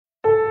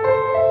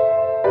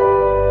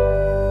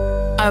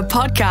A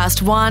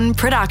Podcast One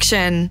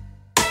production.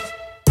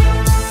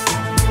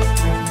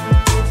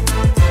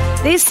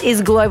 This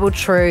is Global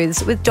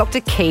Truths with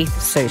Dr.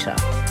 Keith Suter.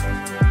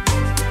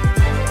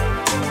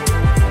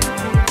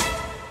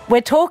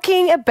 We're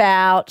talking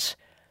about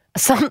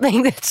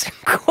something that's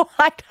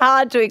quite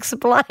hard to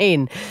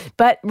explain.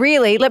 But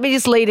really, let me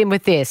just lead in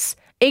with this.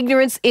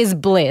 Ignorance is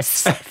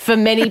bliss for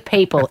many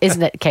people,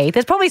 isn't it, Keith?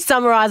 It probably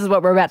summarises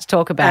what we're about to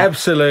talk about.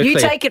 Absolutely. You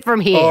take it from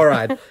here. All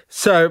right.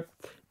 So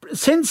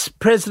since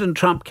President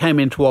Trump came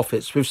into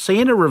office, we've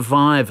seen a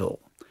revival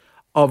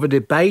of a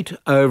debate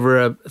over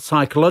a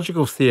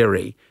psychological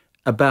theory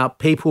about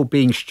people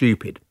being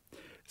stupid.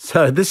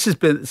 So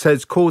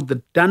it's called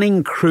the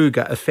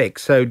Dunning-Kruger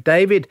effect. So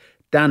David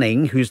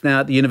Dunning, who's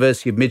now at the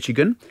University of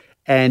Michigan,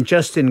 and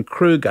Justin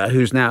Kruger,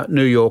 who's now at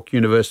New York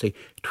University,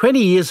 20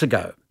 years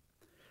ago,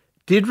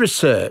 did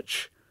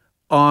research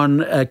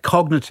on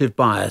cognitive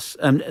bias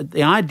and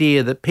the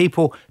idea that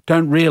people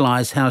don't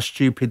realise how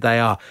stupid they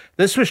are.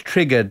 This was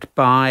triggered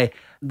by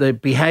the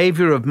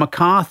behaviour of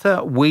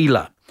MacArthur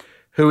Wheeler,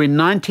 who in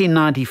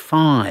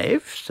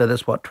 1995, so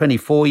that's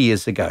 24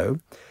 years ago,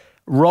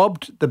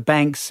 robbed the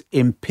banks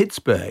in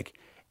Pittsburgh.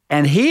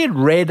 And he had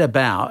read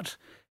about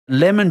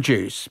lemon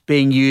juice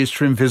being used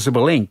for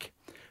invisible ink.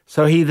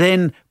 So he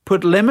then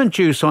put lemon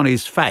juice on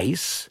his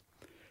face,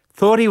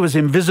 thought he was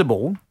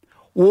invisible,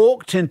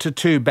 walked into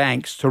two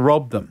banks to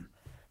rob them.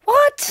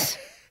 What?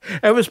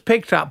 It was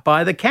picked up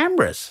by the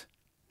cameras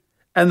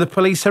and the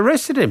police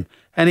arrested him.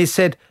 And he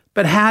said,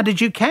 "But how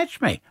did you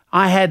catch me?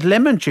 I had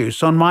lemon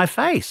juice on my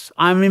face.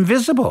 I'm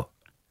invisible."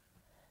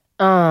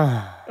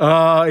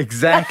 Oh,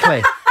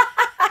 exactly.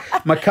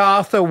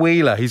 MacArthur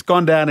Wheeler, he's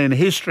gone down in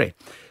history.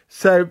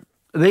 So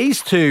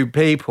these two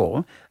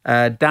people,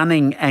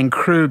 Dunning and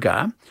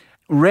Kruger,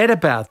 read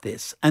about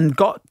this and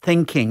got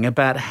thinking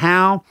about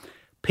how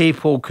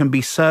people can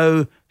be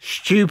so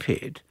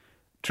stupid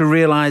to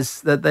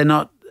realise that they're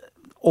not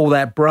all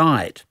that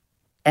bright.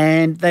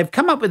 And they've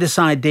come up with this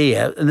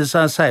idea, and as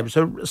I say, it was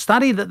a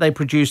study that they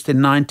produced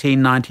in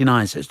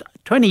 1999, so it's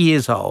 20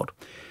 years old.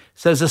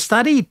 So there's a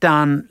study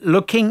done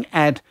looking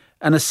at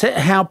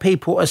how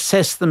people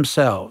assess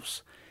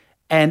themselves,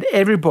 and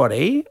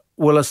everybody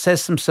will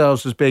assess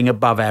themselves as being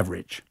above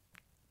average.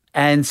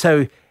 And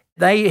so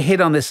they hit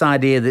on this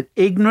idea that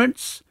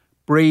ignorance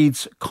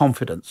breeds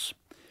confidence.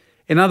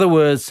 In other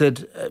words,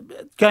 that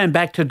going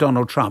back to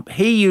Donald Trump,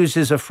 he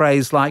uses a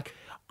phrase like,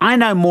 "I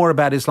know more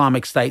about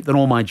Islamic State than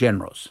all my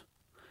generals.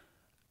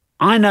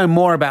 I know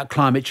more about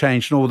climate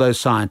change than all those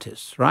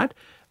scientists," right?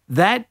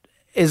 That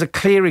is a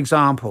clear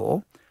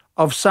example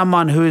of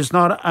someone who is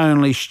not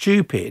only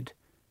stupid,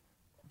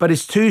 but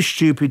is too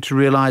stupid to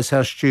realise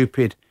how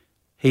stupid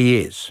he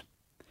is.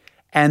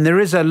 And there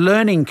is a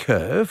learning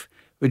curve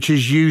which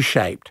is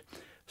U-shaped.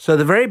 So at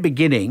the very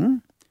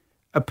beginning,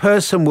 a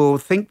person will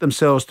think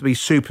themselves to be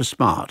super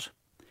smart.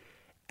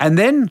 And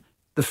then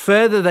the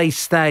further they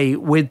stay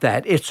with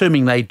that,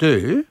 assuming they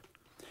do,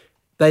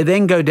 they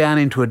then go down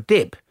into a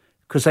dip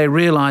because they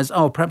realise,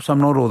 oh, perhaps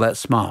I'm not all that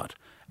smart.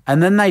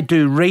 And then they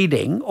do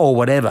reading or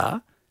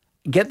whatever,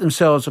 get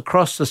themselves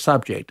across the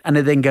subject, and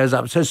it then goes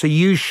up. So it's a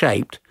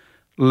U-shaped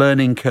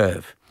learning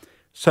curve.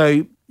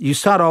 So you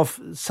start off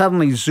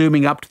suddenly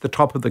zooming up to the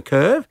top of the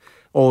curve,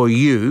 or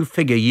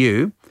figure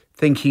you,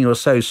 thinking you're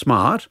so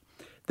smart.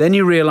 Then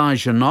you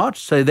realise you're not,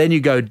 so then you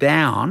go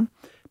down,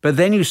 but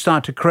then you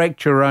start to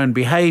correct your own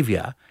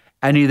behaviour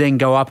and you then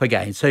go up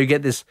again. So you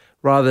get this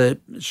rather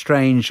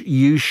strange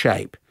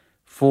U-shape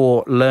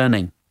for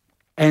learning.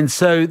 And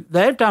so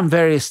they've done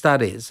various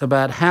studies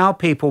about how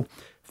people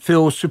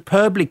feel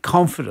superbly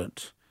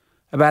confident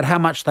about how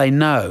much they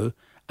know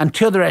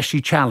until they're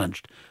actually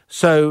challenged.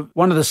 So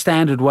one of the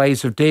standard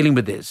ways of dealing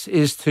with this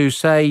is to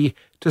say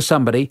to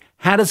somebody,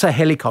 how does a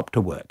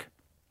helicopter work?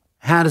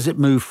 How does it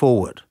move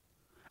forward?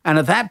 And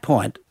at that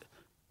point,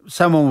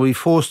 someone will be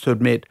forced to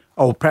admit,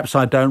 oh, perhaps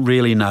I don't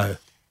really know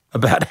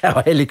about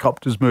how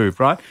helicopters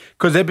move, right?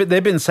 Because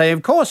they've been saying,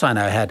 of course I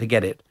know how to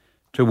get it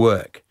to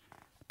work.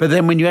 But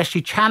then when you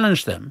actually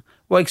challenge them,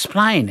 well,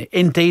 explain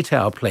in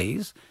detail,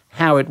 please,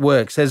 how it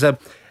works. There's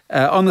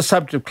on the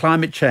subject of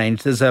climate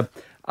change, there's a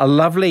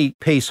lovely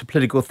piece of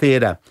political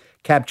theatre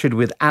captured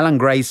with Alan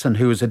Grayson,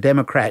 who was a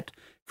Democrat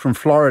from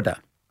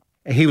Florida.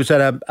 He was at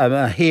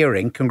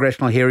a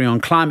congressional hearing on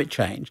climate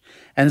change,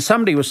 and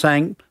somebody was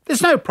saying,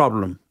 there's no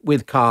problem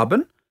with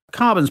carbon.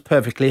 Carbon's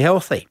perfectly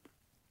healthy.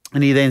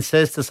 And he then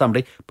says to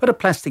somebody, put a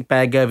plastic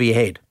bag over your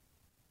head.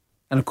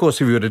 And of course,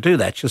 if you were to do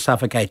that, you'll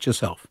suffocate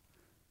yourself.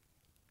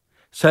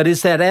 So it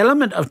is that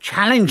element of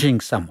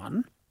challenging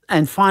someone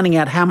and finding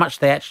out how much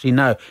they actually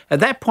know. At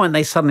that point,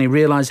 they suddenly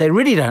realise they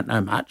really don't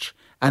know much,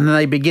 and then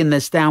they begin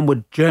this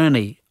downward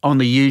journey on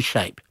the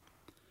U-shape.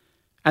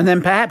 And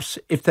then perhaps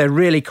if they're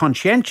really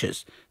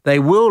conscientious, they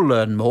will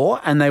learn more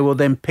and they will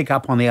then pick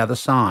up on the other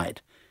side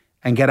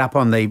and get up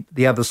on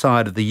the other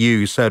side of the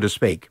U, so to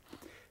speak,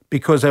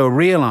 because they will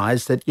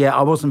realise that, yeah,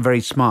 I wasn't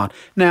very smart.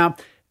 Now,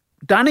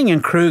 Dunning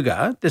and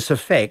Kruger, this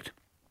effect,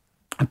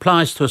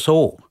 applies to us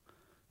all.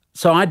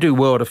 So I do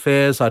world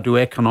affairs, I do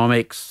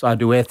economics, I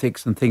do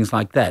ethics and things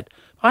like that.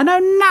 I know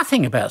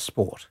nothing about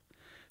sport.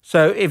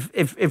 So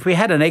if we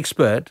had an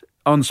expert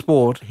on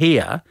sport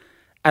here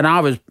and I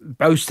was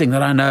boasting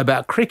that I know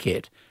about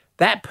cricket,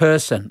 that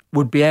person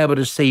would be able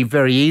to see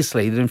very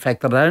easily that, in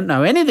fact, that I don't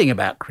know anything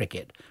about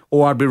cricket,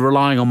 or I'd be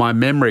relying on my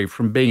memory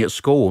from being at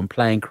school and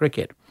playing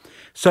cricket.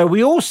 So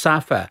we all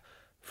suffer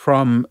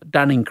from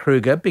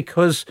Dunning-Kruger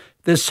because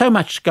there's so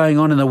much going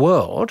on in the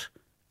world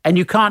and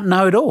you can't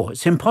know it all.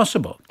 It's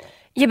impossible.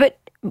 Yeah, but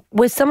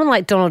with someone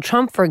like Donald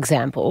Trump, for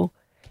example,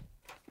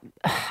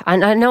 I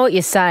know what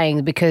you're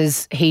saying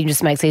because he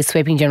just makes these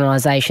sweeping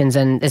generalisations,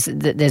 and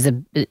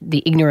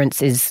the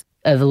ignorance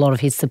of a lot of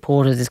his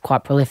supporters is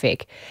quite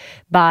prolific.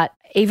 But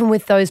even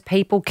with those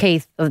people,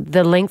 Keith,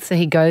 the lengths that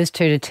he goes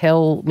to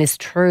tell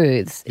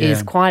mistruths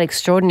is quite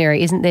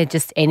extraordinary. Isn't there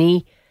just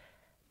any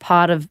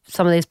part of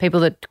some of these people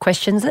that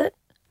questions it?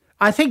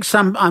 I think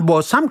some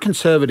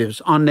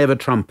conservatives are never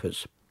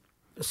Trumpers.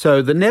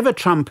 So the never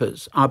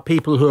Trumpers are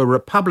people who are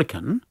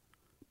Republican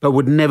but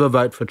would never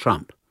vote for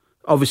Trump.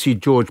 Obviously,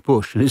 George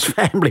Bush and his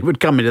family would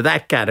come into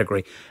that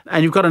category.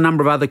 And you've got a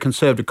number of other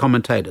conservative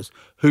commentators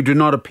who do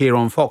not appear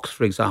on Fox,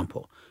 for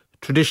example.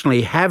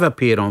 Traditionally have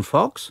appeared on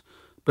Fox,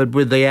 but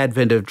with the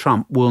advent of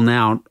Trump will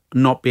now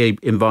not be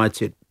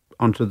invited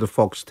onto the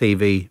Fox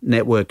TV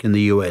network in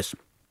the US.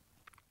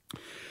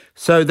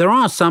 So there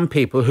are some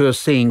people who are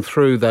seeing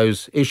through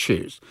those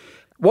issues.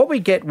 What we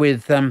get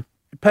with a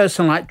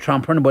person like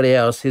Trump or anybody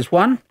else is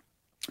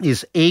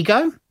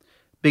ego,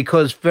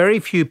 because very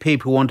few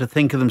people want to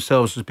think of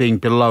themselves as being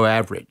below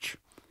average.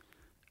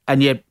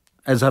 And yet,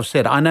 as I've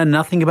said, I know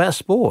nothing about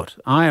sport.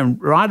 I am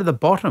right at the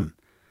bottom.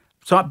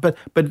 So, but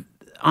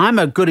I'm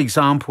a good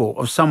example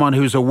of someone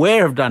who's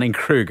aware of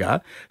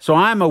Dunning-Kruger, so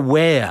I'm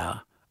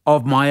aware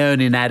of my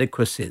own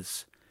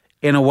inadequacies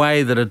in a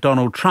way that a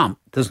Donald Trump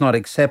does not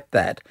accept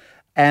that.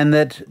 And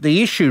that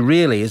the issue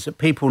really is that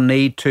people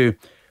need to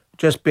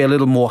just be a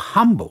little more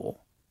humble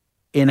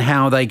in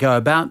how they go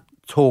about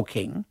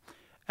talking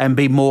and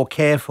be more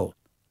careful.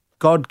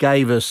 God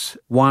gave us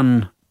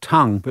one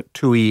tongue but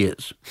two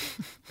ears.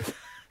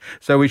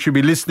 So we should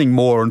be listening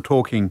more and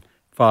talking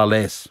far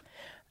less.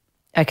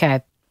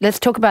 Okay. Let's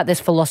talk about this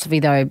philosophy,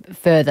 though,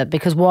 further,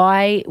 because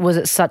why was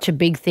it such a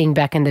big thing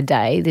back in the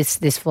day,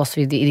 this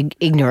philosophy of the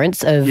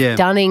ignorance of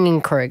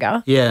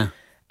Dunning-Kruger? Yeah.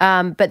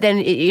 But then,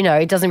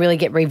 it doesn't really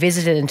get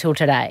revisited until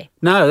today.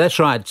 No, that's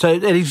right. So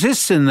it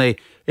exists in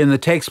the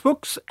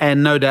textbooks,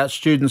 and no doubt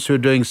students who are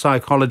doing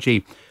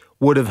psychology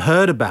would have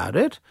heard about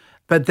it,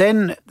 but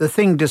then the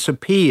thing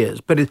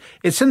disappears. But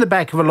it's in the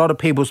back of a lot of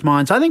people's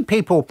minds. I think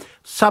people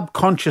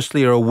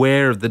subconsciously are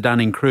aware of the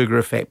Dunning-Kruger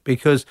effect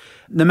because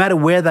no matter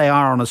where they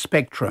are on a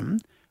spectrum,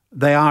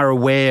 they are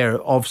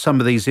aware of some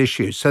of these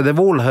issues. So they've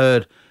all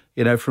heard,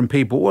 from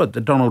people, the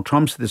Donald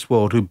Trumps of this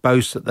world who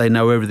boast that they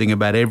know everything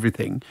about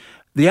everything.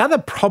 The other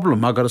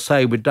problem, I've got to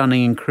say, with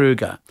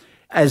Dunning-Kruger,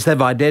 as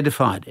they've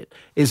identified it,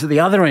 is at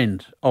the other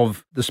end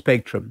of the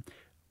spectrum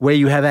where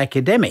you have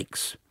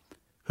academics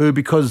who,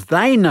 because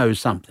they know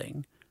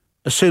something,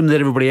 assume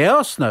that everybody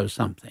else knows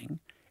something,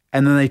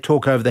 and then they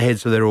talk over the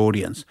heads of their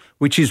audience,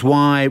 which is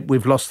why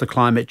we've lost the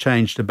climate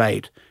change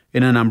debate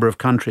in a number of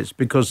countries,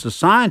 because the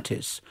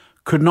scientists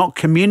could not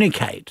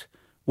communicate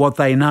what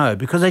they know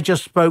because they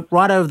just spoke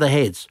right over the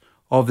heads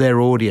of their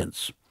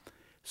audience.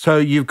 So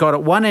you've got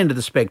at one end of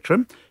the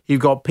spectrum,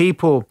 you've got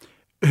people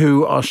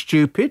who are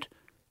stupid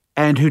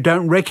and who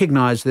don't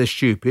recognise they're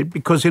stupid,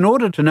 because in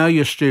order to know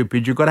you're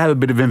stupid, you've got to have a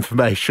bit of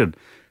information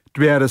to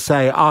be able to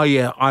say, oh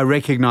yeah, I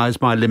recognise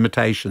my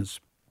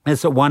limitations.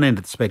 That's at one end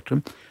of the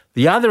spectrum.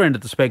 The other end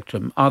of the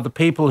spectrum are the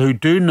people who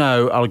do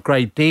know a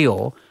great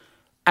deal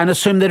and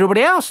assume that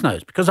everybody else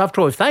knows, because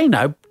after all, if they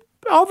know,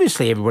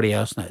 obviously everybody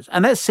else knows.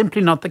 And that's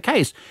simply not the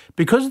case.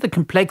 Because of the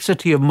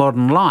complexity of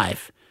modern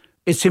life,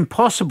 it's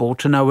impossible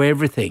to know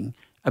everything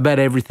about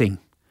everything.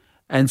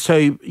 And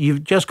so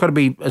you've just got to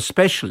be a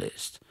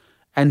specialist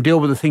and deal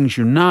with the things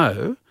you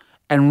know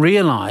and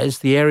realise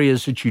the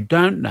areas that you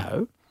don't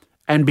know,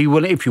 and be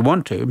willing, if you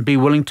want to, be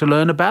willing to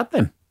learn about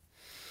them.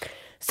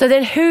 So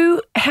then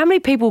how many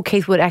people,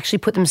 Keith, would actually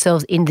put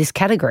themselves in this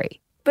category?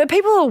 But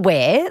people are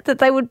aware that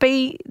they would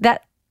be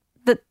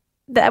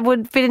that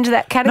would fit into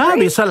that category?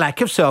 No, it's a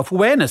lack of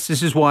self-awareness.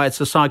 This is why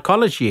it's a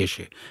psychology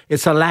issue.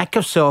 It's a lack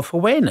of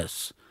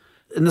self-awareness.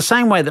 In the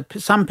same way that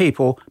some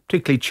people,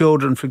 particularly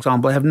children, for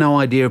example, have no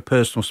idea of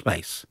personal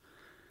space.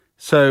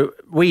 So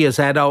we as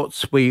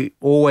adults, we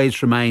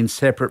always remain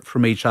separate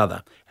from each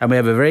other, and we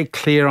have a very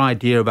clear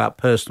idea about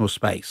personal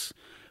space.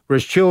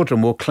 Whereas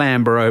children will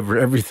clamber over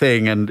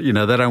everything and, they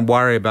don't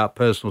worry about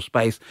personal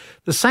space.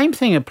 The same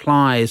thing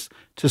applies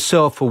to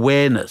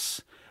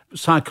self-awareness,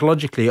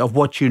 psychologically, of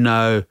what you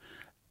know.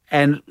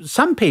 And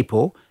some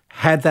people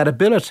have that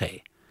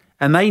ability,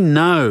 and they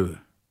know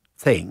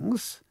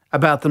things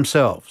about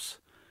themselves.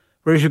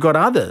 Whereas you've got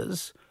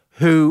others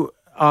who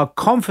are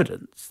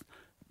confident,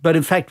 but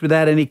in fact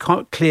without any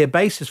clear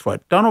basis for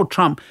it. Donald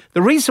Trump,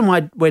 the reason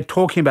why we're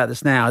talking about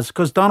this now is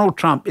because Donald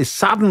Trump is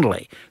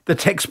suddenly the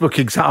textbook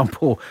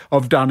example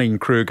of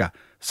Dunning-Kruger.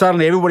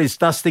 Suddenly everybody's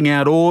dusting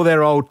out all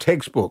their old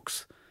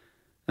textbooks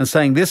and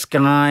saying this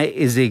guy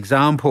is the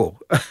example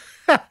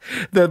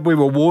that we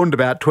were warned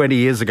about 20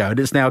 years ago, and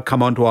it's now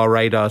come onto our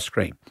radar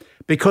screen.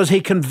 Because he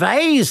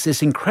conveys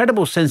this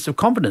incredible sense of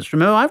confidence.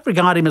 Remember, I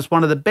regard him as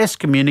one of the best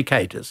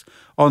communicators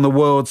on the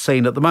world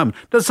scene at the moment.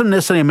 Doesn't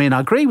necessarily mean I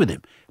agree with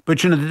him, but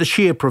the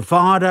sheer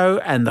bravado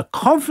and the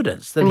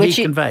confidence that he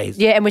conveys.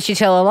 Yeah, and which you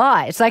tell a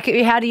lie. It's like,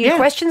 how do you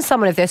question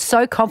someone if they're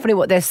so confident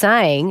what they're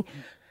saying?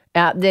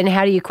 Then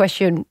how do you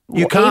question?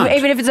 You can't.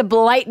 Even if it's a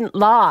blatant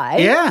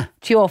lie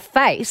to your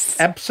face.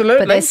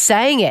 Absolutely. But they're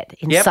saying it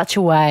in such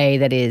a way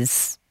that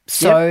is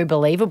so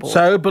believable.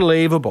 So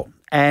believable.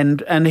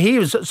 And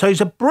he's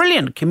a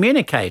brilliant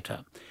communicator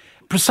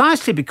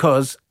precisely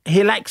because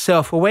he lacks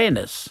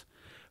self-awareness.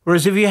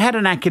 Whereas if you had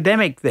an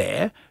academic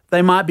there,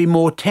 they might be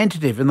more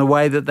tentative in the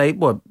way that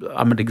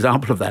I'm an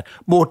example of that,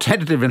 more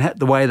tentative in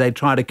the way they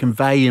try to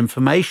convey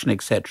information,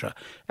 etc.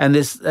 And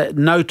this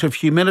note of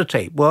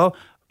humility. Well,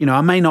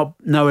 I may not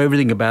know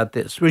everything about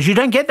this. Whereas you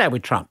don't get that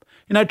with Trump.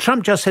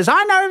 Trump just says,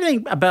 I know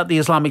everything about the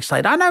Islamic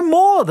State. I know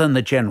more than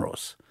the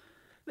generals.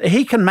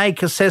 He can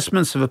make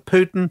assessments of a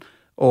Putin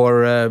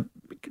or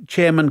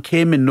Chairman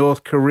Kim in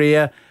North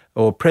Korea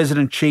or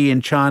President Xi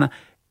in China.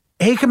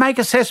 He can make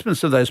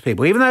assessments of those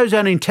people, even though his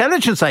own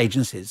intelligence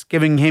agencies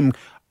giving him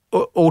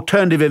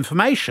alternative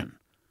information.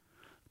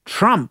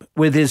 Trump,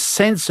 with his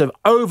sense of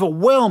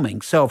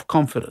overwhelming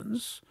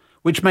self-confidence,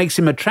 which makes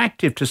him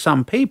attractive to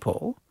some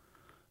people,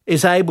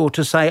 is able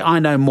to say, I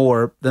know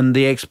more than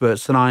the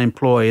experts that I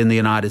employ in the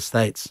United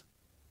States.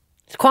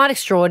 It's quite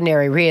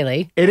extraordinary,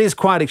 really. It is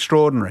quite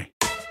extraordinary.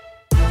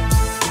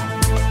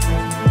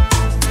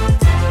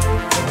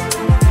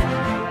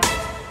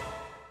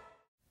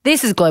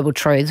 This is Global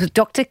Truths with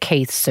Dr.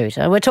 Keith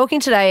Suter. We're talking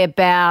today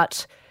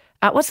about,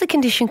 what's the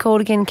condition called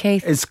again,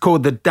 Keith? It's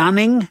called the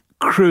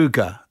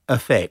Dunning-Kruger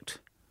effect.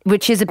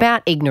 Which is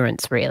about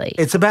ignorance, really.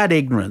 It's about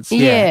ignorance,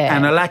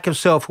 and a lack of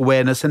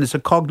self-awareness, and it's a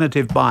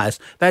cognitive bias.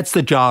 That's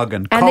the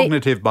jargon,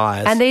 cognitive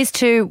bias. And these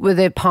two were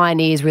the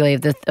pioneers, really,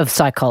 of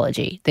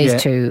psychology,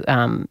 these two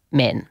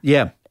men.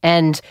 Yeah.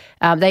 And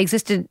they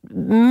existed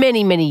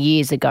many, many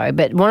years ago,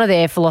 but one of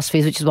their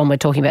philosophies, which is one we're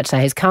talking about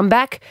today, has come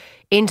back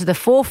into the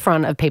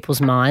forefront of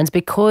people's minds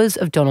because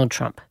of Donald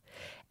Trump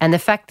and the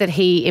fact that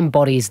he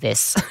embodies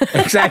this.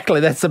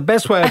 Exactly. That's the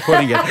best way of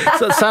putting it.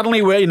 So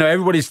suddenly,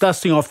 everybody's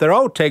dusting off their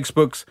old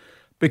textbooks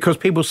because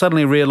people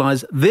suddenly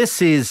realise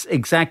this is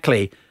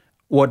exactly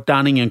what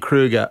Dunning and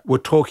Kruger were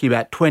talking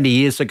about 20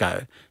 years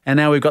ago, and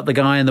now we've got the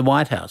guy in the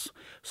White House.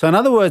 So in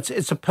other words,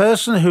 it's a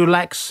person who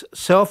lacks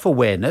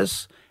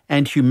self-awareness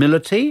and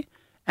humility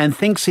and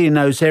thinks he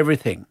knows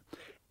everything.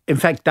 In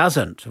fact,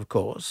 doesn't, of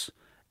course,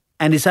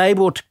 and is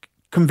able to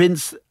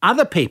convince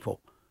other people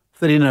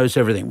that he knows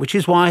everything, which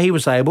is why he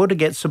was able to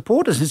get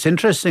supporters. It's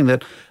interesting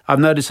that I've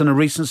noticed in a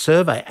recent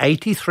survey,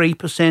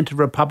 83% of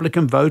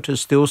Republican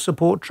voters still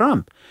support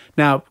Trump.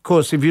 Now, of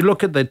course, if you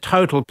look at the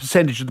total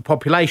percentage of the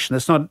population,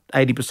 that's not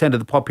 80% of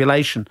the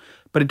population,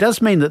 but it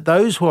does mean that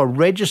those who are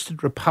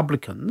registered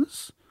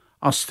Republicans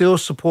are still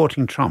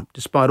supporting Trump,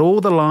 despite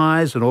all the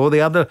lies and all the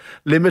other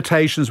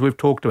limitations we've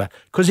talked about,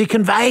 because he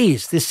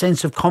conveys this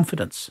sense of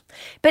confidence.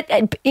 But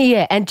do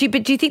you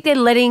think they're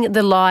letting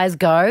the lies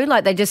go?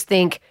 Like they just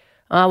think,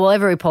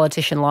 every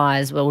politician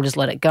lies, we'll just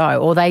let it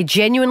go. Or they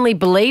genuinely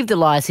believe the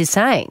lies he's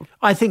saying?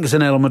 I think it's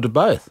an element of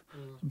both.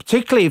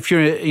 Particularly if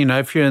you're in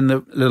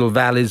the little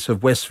valleys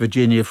of West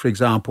Virginia, for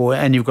example,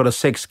 and you've got a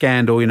sex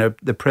scandal,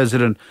 the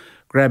president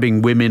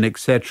grabbing women,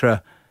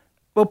 etc.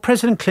 Well,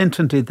 President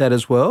Clinton did that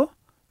as well.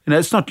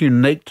 It's not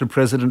unique to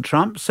President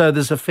Trump. So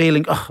there's a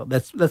feeling,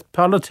 that's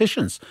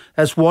politicians.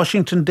 That's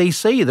Washington,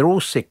 D.C. They're all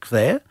sick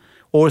there.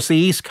 Or it's the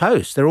East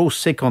Coast. They're all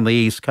sick on the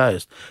East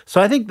Coast. So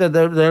I think that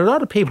there are a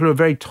lot of people who are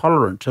very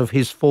tolerant of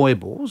his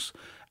foibles,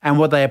 and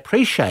what they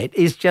appreciate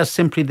is just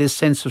simply this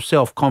sense of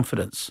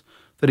self-confidence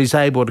that he's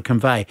able to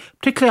convey,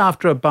 particularly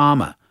after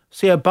Obama.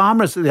 See,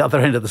 Obama is at the other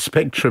end of the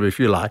spectrum, if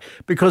you like,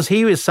 because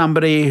he was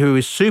somebody who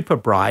is super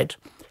bright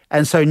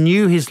and so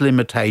knew his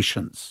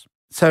limitations.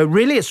 So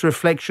really it's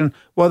reflection.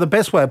 Well, the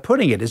best way of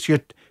putting it is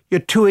you're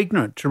too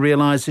ignorant to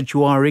realise that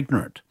you are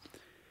ignorant.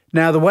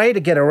 Now, the way to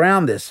get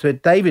around this,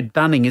 David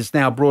Dunning is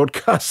now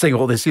broadcasting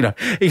all this,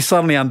 he's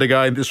suddenly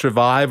undergoing this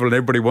revival and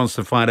everybody wants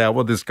to find out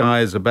what this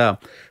guy is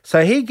about.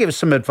 So he gives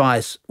some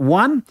advice.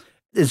 One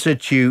is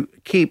that you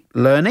keep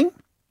learning.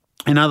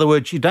 In other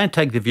words, you don't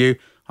take the view,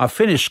 I've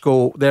finished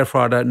school,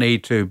 therefore I don't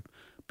need to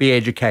be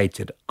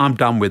educated. I'm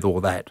done with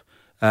all that.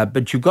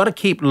 But you've got to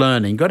keep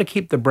learning. You've got to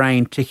keep the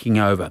brain ticking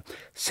over.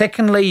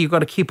 Secondly, you've got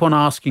to keep on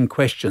asking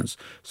questions.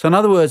 So in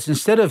other words,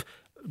 instead of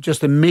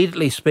just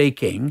immediately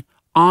speaking,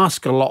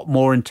 ask a lot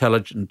more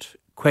intelligent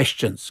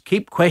questions.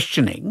 Keep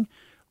questioning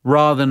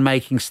rather than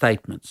making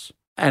statements.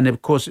 And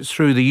of course, it's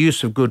through the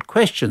use of good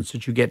questions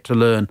that you get to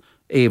learn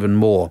even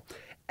more.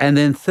 And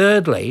then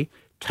thirdly,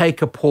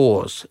 take a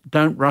pause.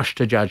 Don't rush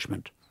to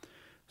judgment.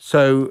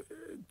 So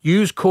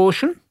use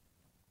caution.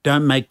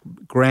 Don't make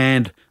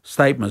grand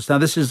statements. Now,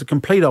 this is the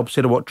complete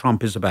opposite of what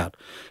Trump is about.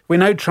 We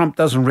know Trump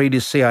doesn't read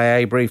his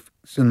CIA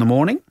briefs in the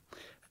morning.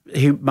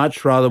 He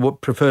much rather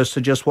prefers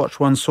to just watch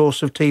one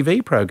source of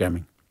TV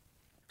programming.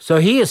 So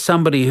he is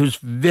somebody who's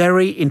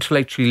very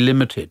intellectually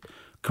limited,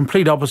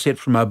 complete opposite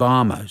from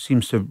Obama, who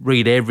seems to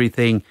read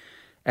everything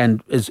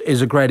and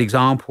is a great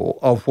example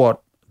of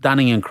what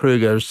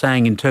Dunning-Kruger is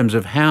saying in terms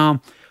of how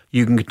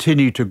you can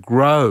continue to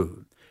grow.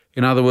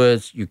 In other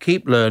words, you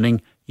keep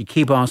learning, you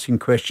keep asking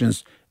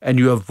questions, and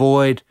you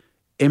avoid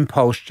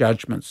impulse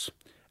judgments.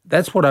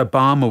 That's what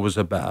Obama was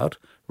about,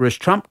 whereas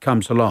Trump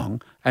comes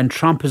along, and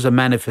Trump is a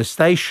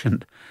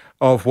manifestation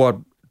of what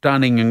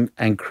Dunning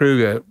and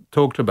Kruger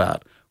talked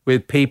about,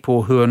 with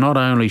people who are not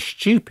only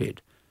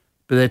stupid,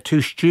 but they're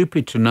too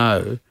stupid to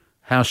know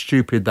how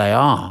stupid they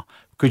are,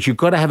 because you've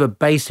got to have a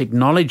basic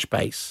knowledge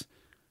base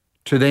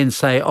to then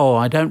say, oh,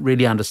 I don't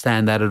really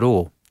understand that at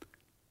all.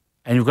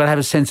 And you've got to have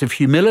a sense of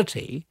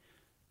humility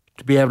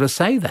to be able to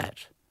say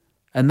that.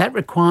 And that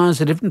requires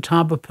a different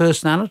type of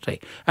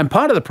personality. And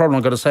part of the problem,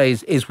 I've got to say,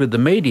 is with the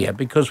media,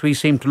 because we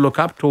seem to look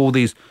up to all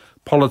these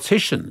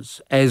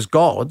politicians as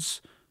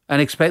gods and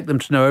expect them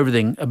to know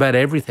everything about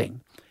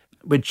everything,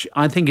 which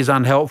I think is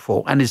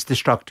unhelpful and is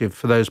destructive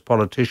for those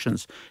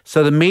politicians.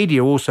 So the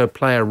media also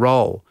play a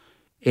role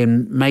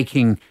in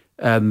making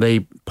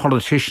the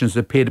politicians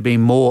appear to be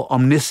more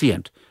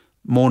omniscient,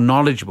 more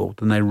knowledgeable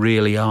than they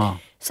really are.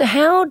 So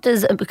how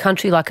does a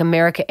country like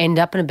America end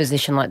up in a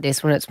position like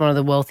this when it's one of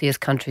the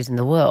wealthiest countries in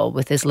the world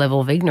with this level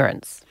of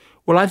ignorance?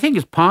 Well, I think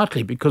it's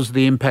partly because of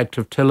the impact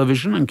of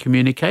television and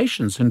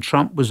communications. And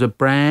Trump was a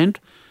brand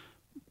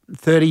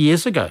 30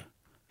 years ago.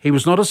 He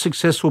was not a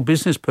successful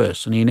business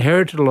person. He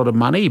inherited a lot of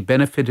money. He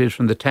benefited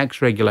from the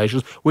tax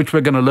regulations, which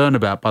we're going to learn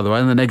about, by the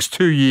way, in the next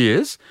 2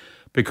 years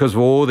because of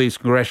all these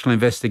congressional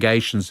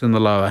investigations in the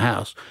lower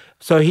house.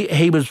 So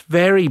he was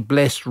very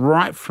blessed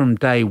right from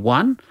day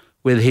one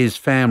with his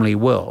family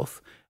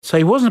wealth. So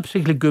he wasn't a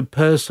particularly good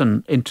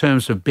person in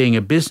terms of being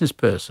a business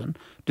person,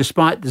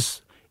 despite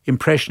this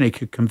impression he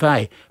could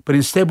convey. But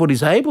instead what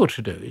he's able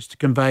to do is to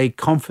convey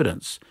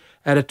confidence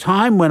at a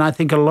time when I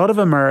think a lot of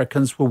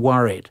Americans were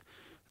worried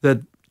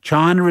that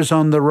China is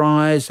on the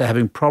rise, they're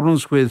having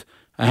problems with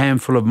a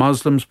handful of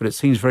Muslims, but it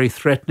seems very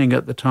threatening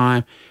at the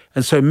time.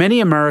 And so many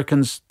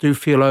Americans do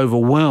feel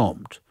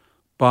overwhelmed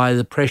by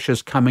the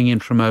pressures coming in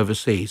from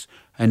overseas.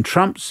 And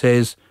Trump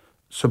says,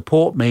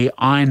 support me,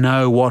 I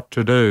know what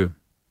to do.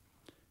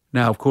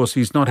 Now, of course,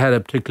 he's not had a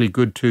particularly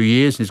good 2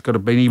 years. He's got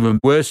an even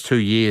worse 2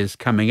 years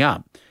coming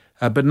up.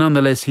 But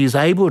nonetheless, he's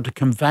able to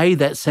convey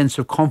that sense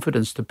of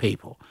confidence to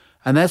people.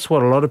 And that's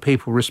what a lot of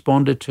people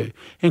responded to,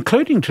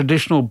 including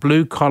traditional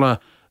blue-collar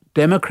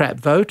Democrat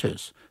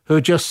voters who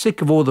are just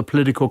sick of all the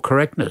political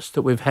correctness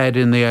that we've had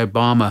in the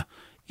Obama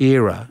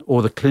era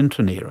or the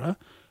Clinton era.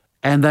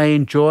 And they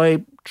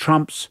enjoy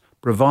Trump's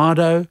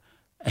bravado,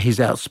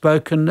 his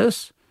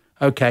outspokenness.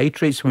 Okay, he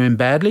treats women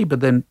badly, but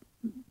then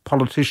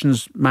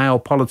male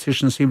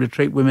politicians seem to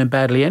treat women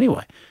badly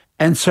anyway.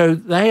 And so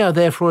they are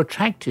therefore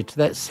attracted to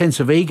that sense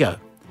of ego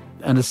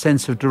and a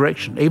sense of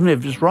direction. Even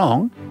if it's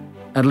wrong,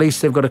 at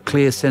least they've got a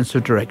clear sense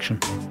of direction.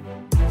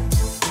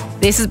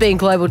 This has been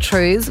Global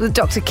Truths with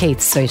Dr.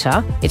 Keith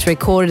Suter. It's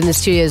recorded in the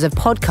studios of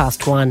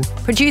Podcast One.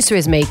 Producer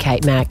is me,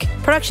 Kate Mack.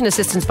 Production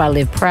assistance by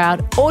Liv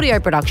Proud. Audio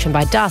production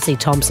by Darcy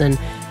Thompson.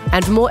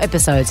 And for more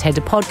episodes, head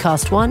to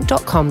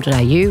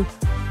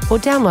podcastone.com.au or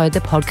download the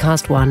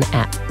Podcast One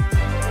app.